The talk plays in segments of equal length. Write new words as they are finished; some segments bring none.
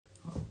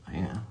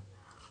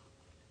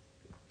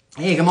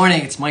Hey, good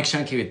morning. It's Mike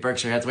Zschunke with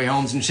Berkshire Hathaway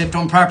Homes and Shift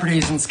Home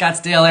Properties in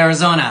Scottsdale,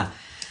 Arizona.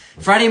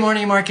 Friday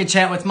morning market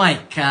chat with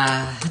Mike.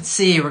 Let's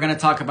see, we're going to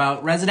talk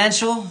about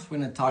residential, we're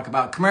going to talk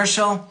about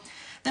commercial,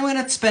 then we're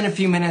going to spend a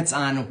few minutes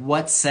on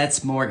what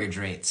sets mortgage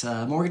rates.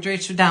 Mortgage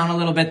rates are down a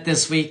little bit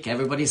this week.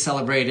 Everybody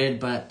celebrated,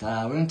 but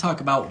we're going to talk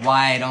about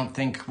why I don't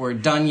think we're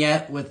done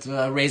yet with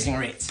raising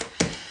rates.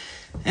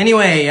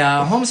 Anyway,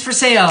 homes for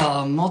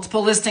sale,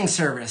 multiple listing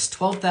service,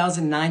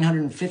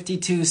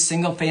 12,952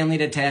 single-family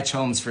detached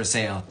homes for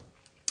sale.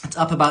 It's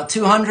up about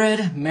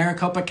 200.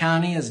 Maricopa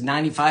County is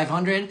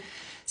 9,500.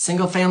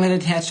 Single-family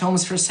detached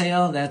homes for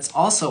sale, that's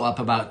also up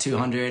about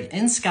 200.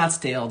 In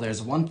Scottsdale,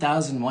 there's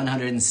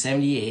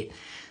 1,178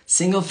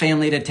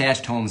 single-family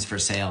detached homes for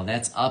sale.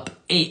 That's up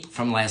 8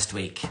 from last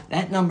week.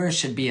 That number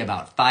should be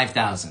about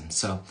 5,000.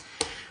 So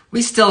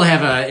we still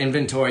have an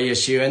inventory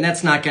issue, and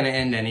that's not going to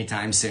end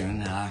anytime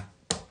soon.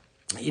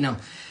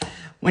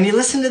 When you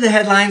listen to the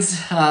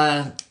headlines,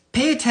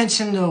 pay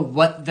attention to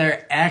what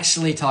they're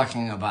actually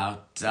talking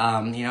about.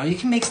 You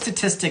can make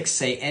statistics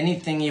say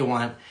anything you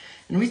want.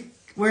 And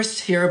we're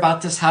here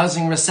about this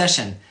housing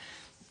recession.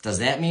 Does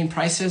that mean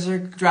prices are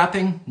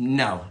dropping?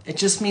 No. It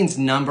just means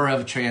number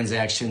of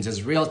transactions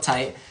is real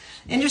tight.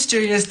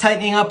 Industry is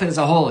tightening up as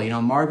a whole.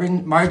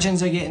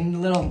 Margins are getting a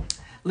little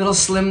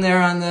slim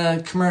there on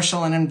the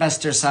commercial and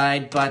investor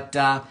side, but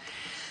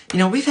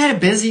we've had a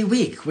busy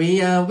week. We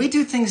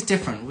do things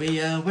different.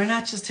 We're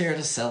not just here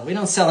to sell. We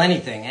don't sell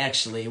anything,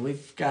 actually.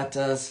 We've got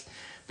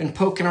been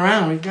poking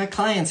around. We've got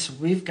clients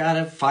we've got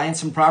to find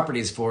some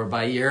properties for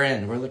by year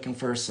end. We're looking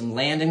for some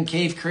land in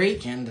Cave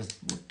Creek and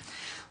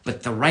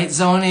with the right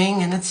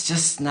zoning, and it's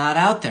just not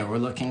out there. We're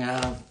looking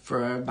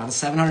for about a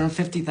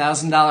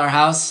 $750,000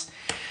 house.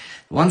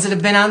 The ones that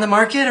have been on the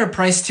market are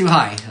priced too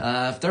high.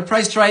 If they're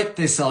priced right,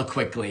 they sell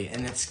quickly.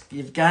 And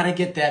you've got to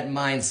get that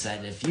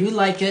mindset. If you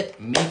like it,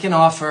 make an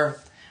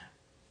offer.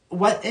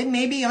 It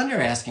may be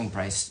under asking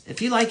price.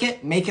 If you like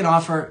it, make an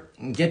offer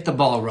and get the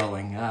ball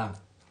rolling.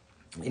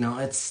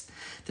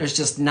 There's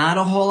just not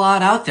a whole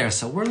lot out there.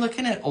 So we're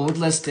looking at old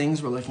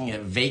listings. We're looking at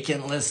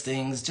vacant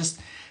listings. Just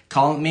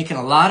making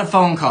a lot of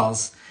phone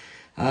calls.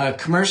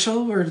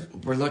 Commercial, we're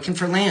looking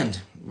for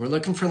land. We're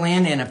looking for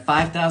land in a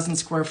 5,000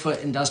 square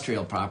foot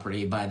industrial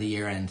property by the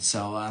year end.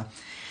 So,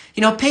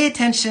 pay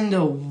attention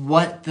to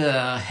what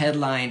the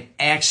headline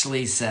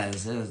actually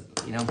says.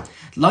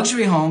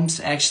 Luxury homes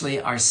actually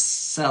are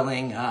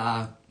selling,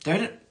 they're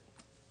at an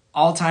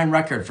all-time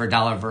record for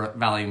dollar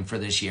volume for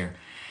this year.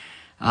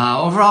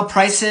 Overall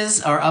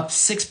prices are up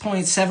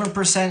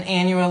 6.7%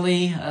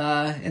 annually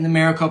in the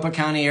Maricopa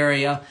County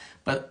area,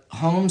 but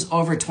homes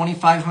over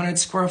 2,500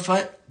 square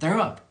foot, they're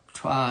up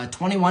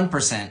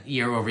 21%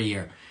 year over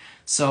year.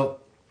 So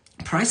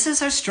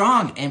prices are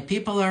strong and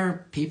people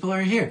are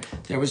here.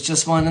 There was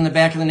just one in the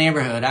back of the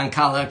neighborhood on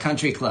Kala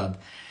Country Club.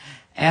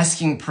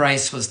 Asking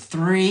price was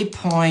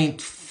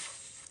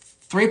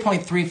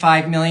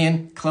 $3.35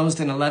 million,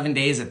 closed in 11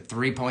 days at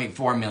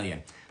 $3.4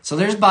 million. So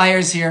there's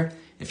buyers here.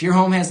 If your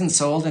home hasn't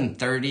sold in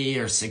 30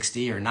 or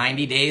 60 or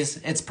 90 days,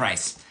 it's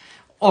price.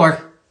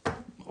 Or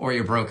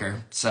your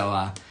broker.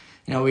 So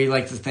we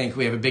like to think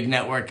we have a big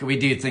network. We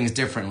do things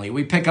differently.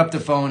 We pick up the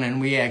phone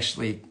and we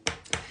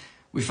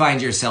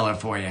find your seller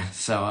for you.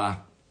 So,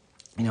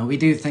 we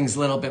do things a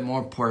little bit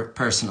more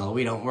personal.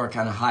 We don't work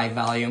on a high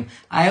volume.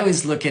 I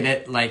always look at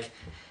it like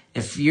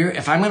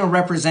if I'm going to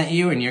represent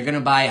you and you're going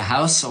to buy a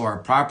house or a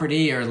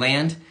property or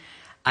land,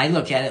 I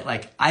look at it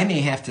like I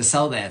may have to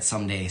sell that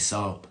someday.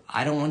 So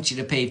I don't want you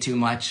to pay too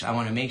much. I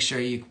want to make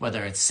sure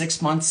whether it's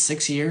 6 months,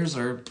 6 years,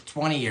 or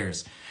 20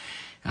 years,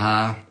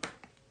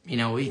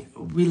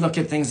 we look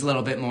at things a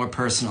little bit more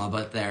personal,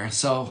 but there.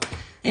 So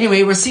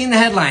anyway, we're seeing the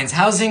headlines.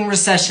 Housing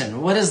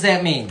recession. What does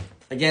that mean?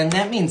 Again,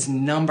 that means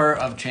number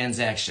of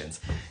transactions.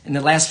 In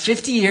the last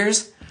 50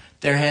 years,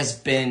 there has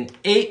been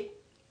 8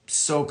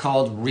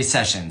 so-called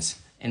recessions.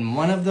 In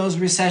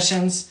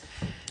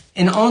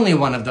only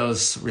one of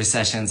those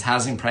recessions,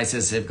 housing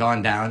prices have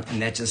gone down,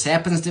 and that just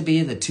happens to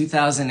be the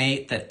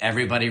 2008 that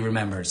everybody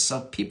remembers.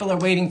 So people are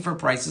waiting for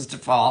prices to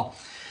fall.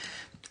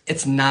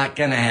 It's not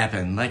going to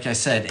happen. Like I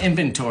said,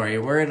 inventory,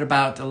 we're at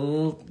about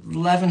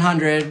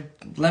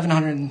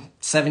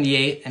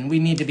 1,178, and we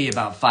need to be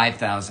about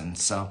 5,000.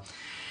 So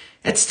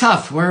it's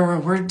tough.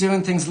 We're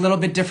doing things a little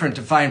bit different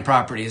to find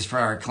properties for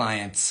our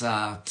clients.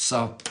 Even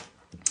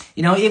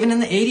in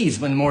the 80s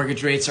when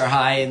mortgage rates are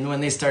high and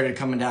when they started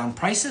coming down,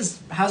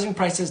 housing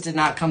prices did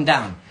not come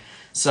down.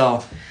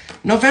 So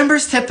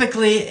November's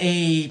typically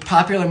a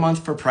popular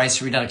month for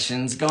price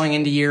reductions. Going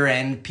into year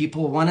end,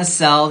 people want to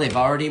sell. They've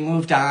already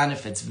moved on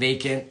if it's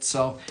vacant.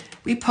 So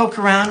we poke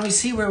around. We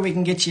see where we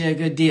can get you a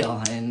good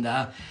deal. And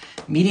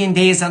median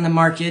days on the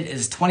market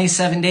is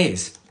 27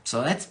 days.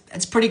 So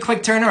that's pretty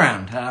quick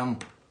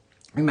turnaround.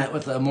 We met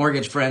with a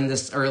mortgage friend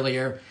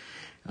earlier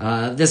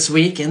this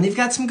week, and they've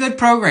got some good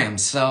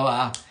programs.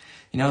 So,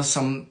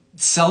 some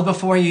sell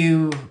before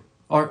you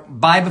or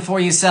buy before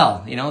you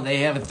sell. They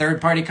have a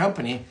third-party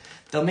company.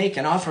 They'll make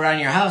an offer on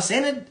your house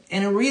and a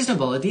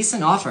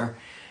decent offer.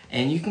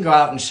 and you can go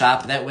out and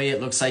shop. That way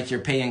it looks like you're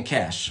paying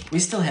cash. We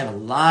still have a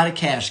lot of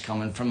cash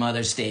coming from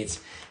other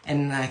states,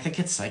 and I think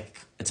it's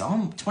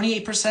almost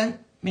 28%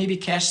 maybe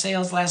cash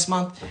sales last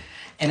month.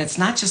 And it's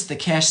not just the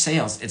cash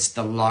sales, it's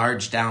the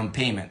large down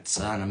payments.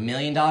 On $1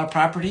 million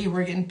property,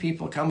 we're getting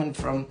people coming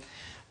from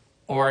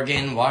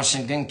Oregon,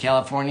 Washington,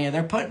 California.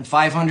 They're putting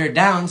 $500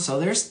 down, so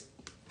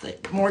the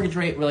mortgage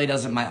rate really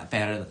doesn't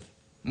matter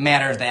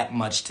that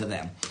much to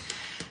them.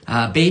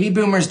 Baby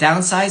boomers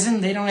downsizing,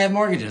 they don't have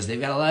mortgages.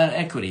 They've got a lot of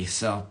equity.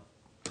 So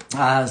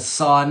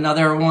saw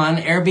another one,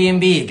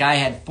 Airbnb. A guy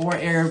had 4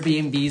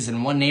 Airbnbs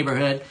in one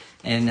neighborhood,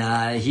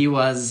 and he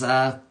was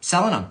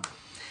selling them.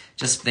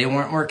 Just they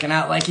weren't working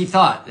out like he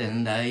thought,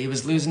 and he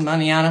was losing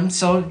money on them.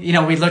 So,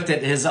 we looked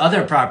at his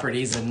other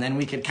properties, and then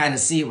we could kind of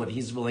see what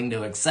he's willing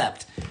to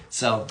accept.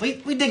 So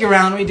we dig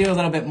around. We do a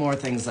little bit more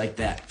things like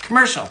that.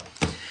 Commercial.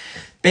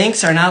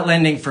 Banks are not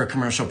lending for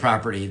commercial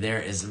property. There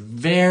is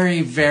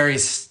very, very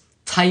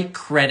tight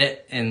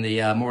credit in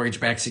the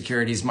mortgage-backed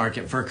securities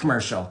market for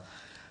commercial.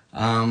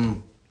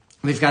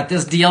 We've got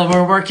this deal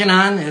we're working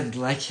on, and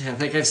like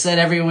I've said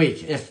every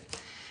week, if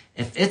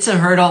it's a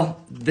hurdle,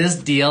 this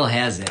deal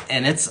has it.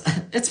 And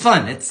it's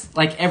fun. It's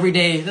like every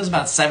day, there's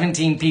about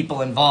 17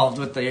 people involved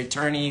with the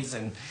attorneys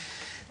and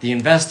the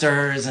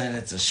investors, and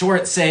it's a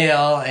short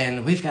sale,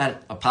 and we've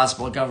got a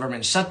possible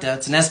government shutdown.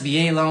 It's an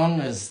SBA loan.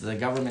 Is the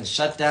government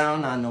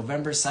shutdown on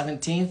November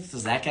 17th?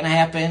 Is that going to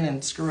happen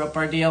and screw up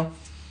our deal?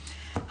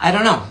 I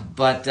don't know,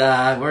 but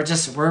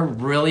we're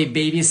really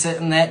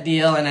babysitting that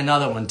deal and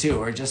another one too.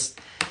 We're just...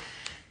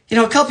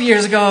 a couple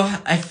years ago,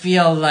 I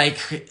feel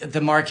like the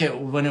market,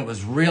 when it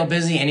was real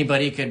busy,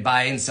 anybody could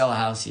buy and sell a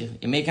house. You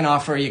make an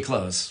offer, you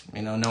close.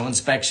 No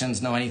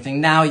inspections, no anything.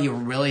 Now you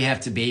really have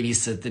to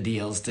babysit the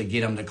deals to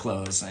get them to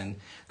close, and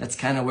that's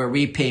kind of where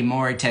we pay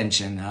more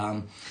attention.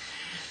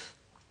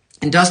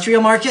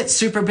 Industrial market,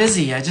 super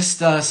busy. I just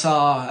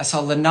saw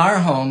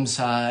Lennar Homes,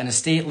 an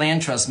estate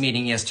land trust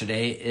meeting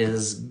yesterday,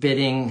 is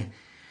bidding,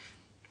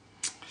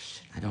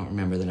 I don't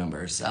remember the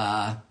numbers,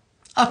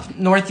 up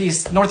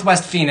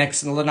northwest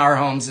Phoenix, and Lennar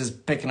Homes is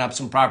picking up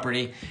some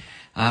property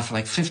for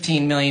like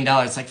 $15 million.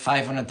 It's like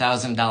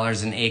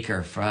 $500,000 an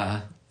acre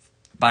for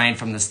buying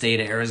from the state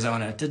of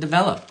Arizona to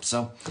develop.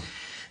 So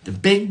the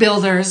big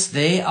builders,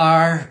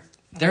 they're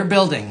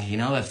building.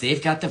 If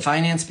they've got the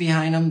finance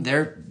behind them,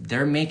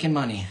 they're making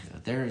money.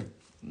 They're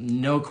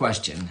no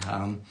question.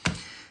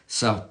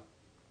 So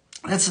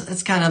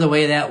that's kind of the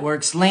way that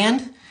works.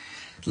 Land's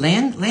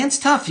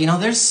tough.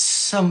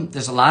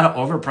 There's a lot of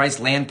overpriced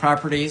land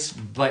properties,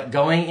 but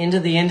going into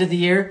the end of the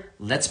year,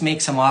 let's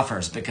make some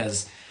offers,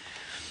 because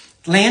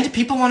land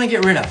people want to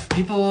get rid of.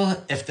 People,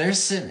 if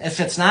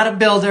it's not a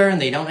builder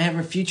and they don't have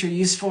a future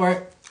use for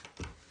it,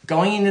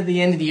 going into the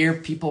end of the year,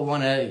 people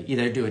want to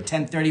either do a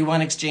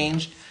 1031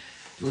 exchange.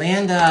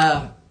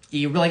 Land,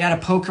 you really got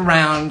to poke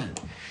around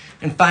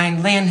and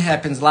find land.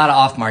 Happens. A lot of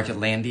off-market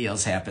land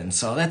deals happen.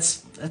 So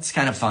that's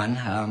kind of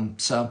fun.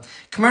 So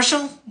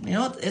commercial,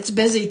 it's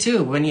busy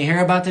too. When you hear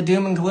about the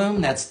doom and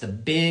gloom, that's the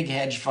big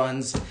hedge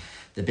funds,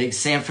 the big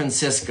San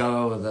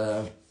Francisco,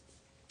 the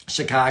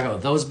Chicago,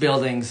 those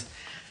buildings.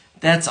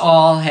 That's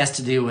all has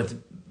to do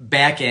with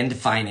back-end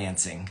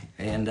financing.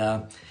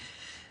 And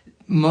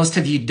most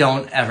of you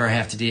don't ever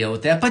have to deal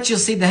with that, but you'll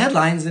see the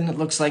headlines and it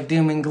looks like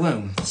doom and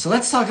gloom. So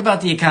let's talk about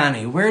the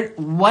economy.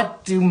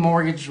 What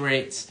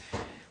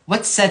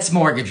sets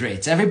mortgage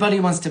rates? Everybody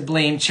wants to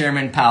blame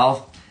Chairman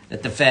Powell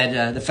at the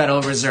Fed, the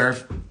Federal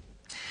Reserve.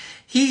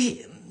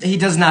 He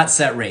does not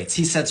set rates.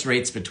 He sets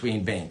rates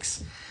between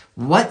banks.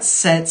 What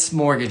sets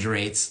mortgage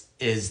rates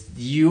is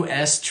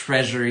U.S.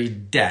 Treasury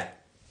debt.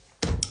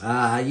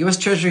 U.S.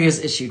 Treasury has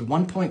issued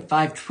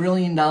 $1.5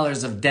 trillion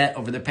of debt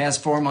over the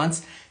past 4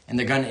 months, and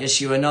they're going to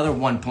issue another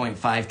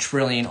 $1.5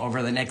 trillion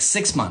over the next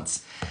 6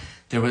 months.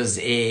 There was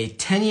a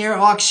 10-year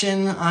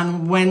auction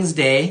on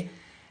Wednesday.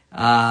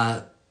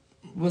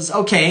 Was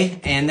okay,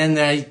 and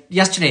then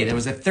yesterday there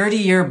was a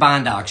 30-year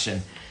bond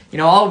auction.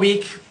 All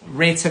week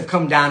rates have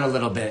come down a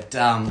little bit.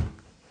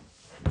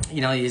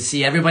 You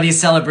see everybody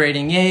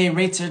celebrating, yay,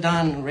 rates are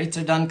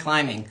done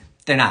climbing.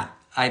 They're not.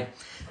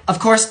 Of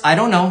course, I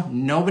don't know.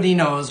 Nobody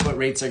knows what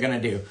rates are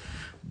going to do.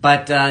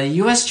 But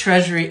U.S.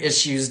 Treasury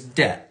issues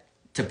debt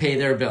to pay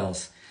their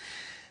bills.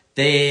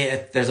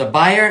 There's a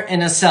buyer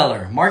and a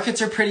seller.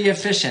 Markets are pretty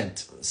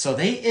efficient, so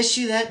they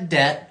issue that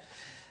debt.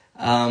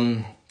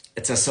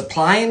 It's a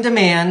supply and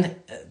demand.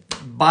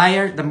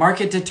 The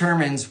market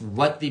determines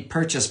what the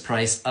purchase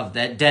price of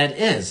that debt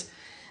is.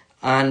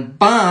 On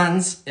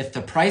bonds, if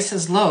the price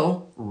is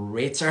low,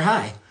 rates are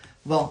high.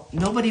 Well,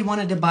 nobody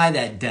wanted to buy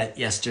that debt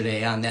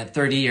yesterday on that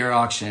 30-year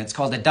auction. It's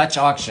called a Dutch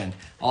auction.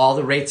 All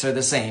the rates are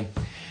the same.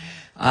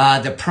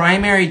 The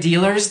primary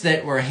dealers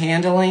that were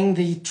handling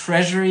the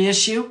Treasury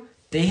issue,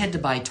 they had to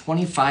buy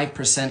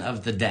 25%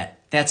 of the debt.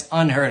 That's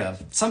unheard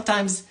of.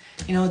 Sometimes,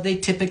 they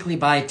typically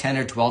buy 10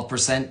 or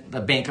 12%. The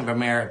Bank of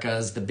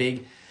America's, the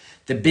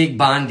big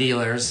bond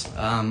dealers,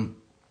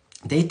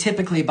 they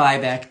typically buy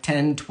back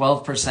 10,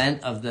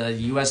 12% of the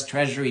U.S.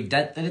 Treasury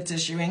debt that it's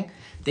issuing.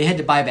 They had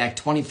to buy back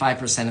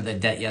 25% of the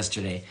debt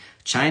yesterday.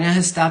 China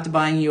has stopped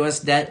buying U.S.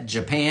 debt.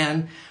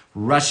 Japan,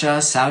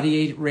 Russia,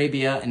 Saudi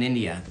Arabia, and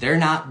India. They're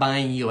not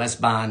buying U.S.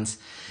 bonds.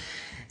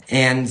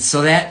 And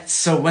so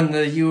when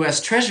the U.S.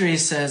 Treasury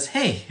says,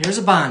 hey, here's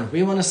a bond,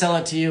 we want to sell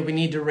it to you, we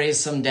need to raise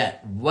some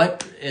debt.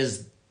 What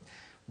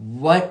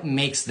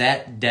makes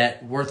that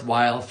debt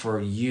worthwhile for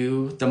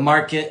you, the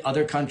market,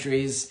 other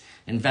countries,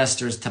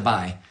 investors to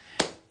buy?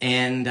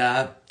 And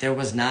there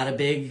was not a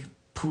big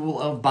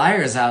pool of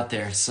buyers out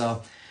there.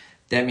 So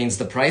that means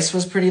the price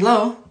was pretty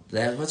low.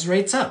 That was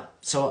rates up.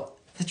 So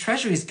the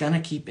Treasury is going to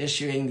keep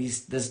issuing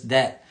this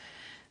debt.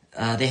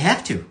 They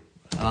have to.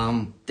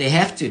 They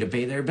have to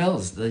pay their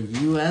bills. The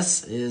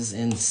U.S. is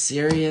in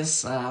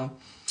serious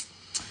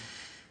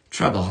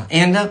trouble.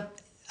 And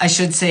I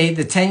should say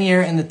the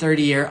 10-year and the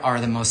 30-year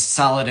are the most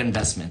solid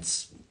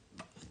investments.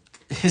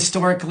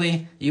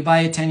 Historically, you buy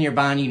a 10-year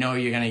bond, you know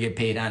you're going to get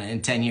paid on it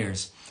in 10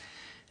 years.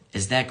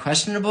 Is that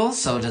questionable?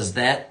 So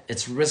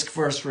it's risk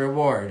versus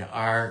reward.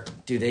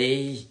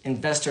 Do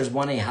investors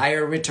want a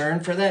higher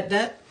return for that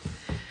debt?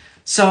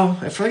 So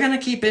if we're going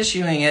to keep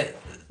issuing it,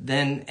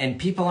 and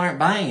people aren't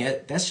buying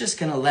it, that's just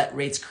going to let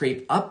rates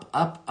creep up,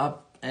 up,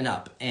 up, and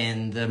up.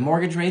 And the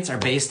mortgage rates are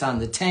based on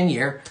the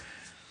 10-year.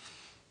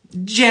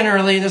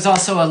 Generally, there's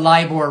also a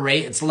LIBOR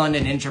rate. It's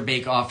London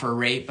Interbank Offer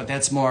Rate, but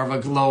that's more of a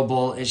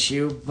global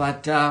issue.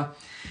 But,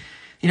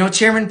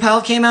 Chairman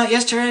Powell came out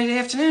yesterday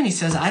afternoon. He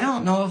says, I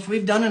don't know if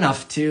we've done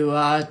enough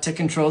to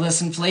control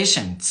this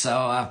inflation.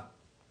 So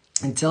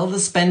until the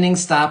spending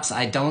stops,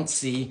 I don't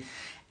see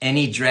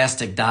any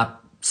drastic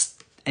drop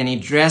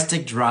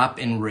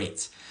in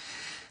rates.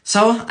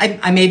 So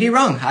I may be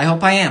wrong. I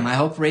hope I am. I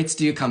hope rates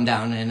do come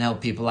down and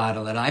help people out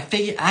a little. I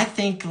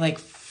think like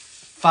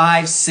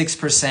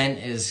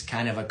 5-6% is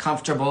kind of a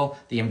comfortable.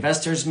 The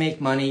investors make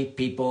money.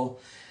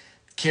 People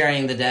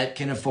carrying the debt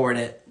can afford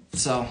it.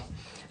 So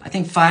I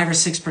think 5 or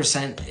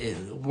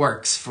 6%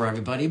 works for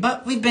everybody.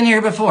 But we've been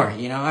here before.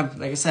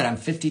 Like I said, I'm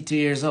 52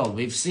 years old.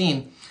 We've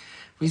seen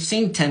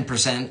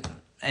 10%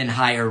 and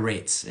higher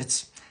rates.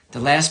 It's the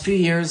last few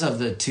years of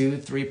the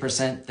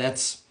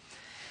 2-3%.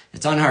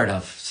 It's unheard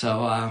of.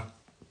 So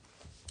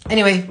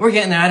anyway, we're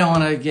getting there. I don't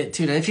want to get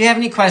too. If you have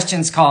any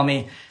questions, call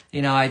me.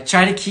 I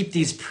try to keep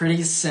these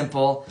pretty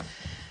simple.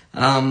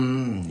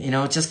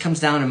 It just comes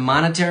down to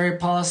monetary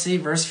policy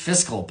versus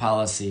fiscal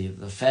policy.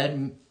 The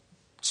Fed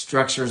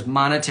structures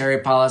monetary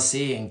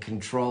policy and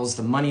controls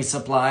the money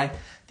supply.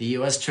 The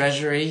U.S.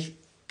 Treasury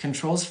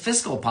controls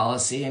fiscal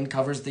policy and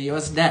covers the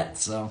U.S. debt.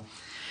 So,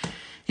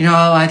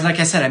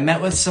 like I said, I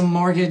met with some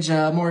mortgage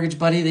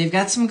buddy. They've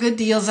got some good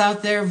deals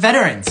out there.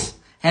 Veterans.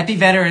 Happy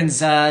Veterans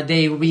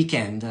Day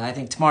weekend. I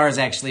think tomorrow is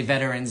actually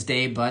Veterans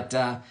Day, but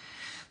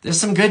there's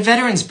some good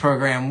veterans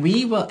program.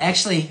 We will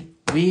actually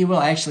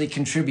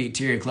contribute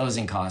to your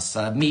closing costs.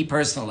 Me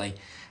personally,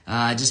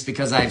 just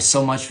because I have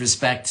so much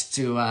respect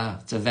to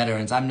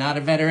veterans. I'm not a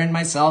veteran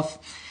myself,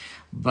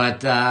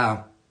 but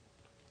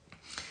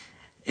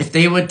if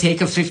they would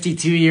take a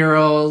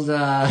 52-year-old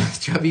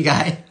chubby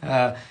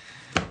guy,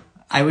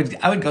 I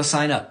would go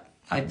sign up.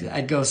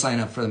 I'd go sign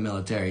up for the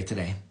military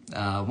today,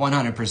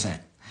 100%.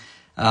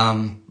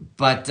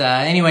 But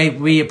anyway,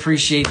 we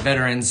appreciate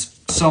veterans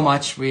so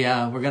much.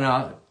 We're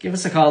gonna give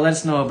us a call. Let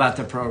us know about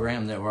the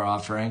program that we're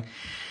offering.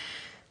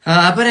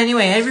 But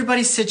anyway,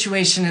 everybody's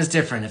situation is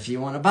different. If you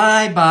want to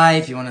buy.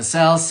 If you want to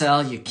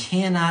sell. You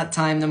cannot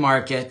time the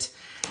market.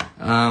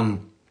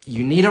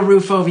 You need a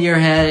roof over your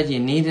head.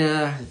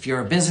 If you're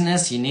a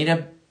business, you need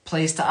a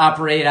place to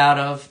operate out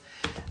of.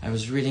 I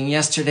was reading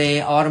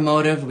yesterday,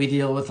 automotive. We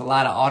deal with a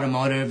lot of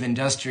automotive,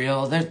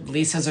 industrial. Their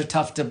leases are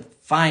tough to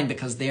find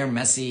because they are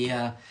messy.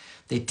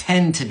 They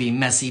tend to be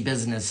messy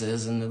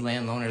businesses, and the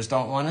landowners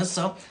don't want us,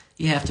 so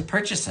you have to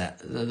purchase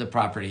the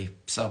property.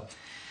 So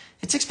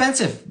it's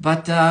expensive.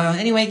 But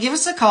anyway, give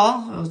us a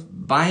call.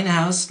 Buying a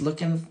house,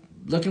 looking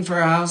for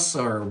a house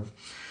or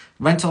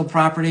rental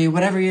property,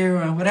 whatever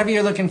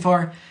you're looking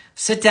for.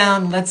 Sit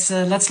down.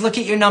 Let's look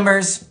at your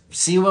numbers.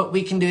 See what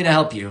we can do to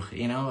help you.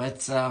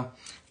 It's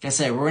like I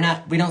say,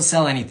 we don't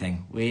sell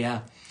anything.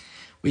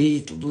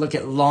 We look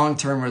at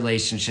long-term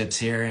relationships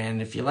here,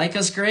 and if you like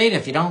us, great.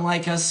 If you don't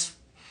like us,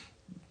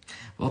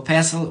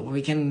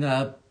 we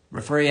can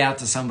refer you out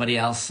to somebody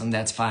else, and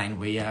that's fine.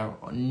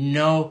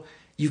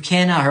 You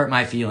cannot hurt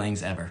my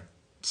feelings ever.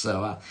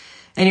 So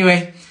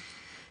anyway,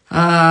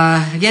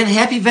 again,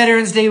 happy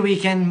Veterans Day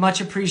weekend.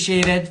 Much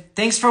appreciated.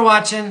 Thanks for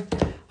watching.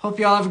 Hope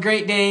you all have a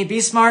great day.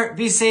 Be smart,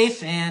 be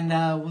safe, and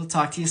we'll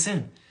talk to you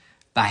soon.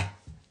 Bye.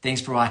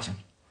 Thanks for watching.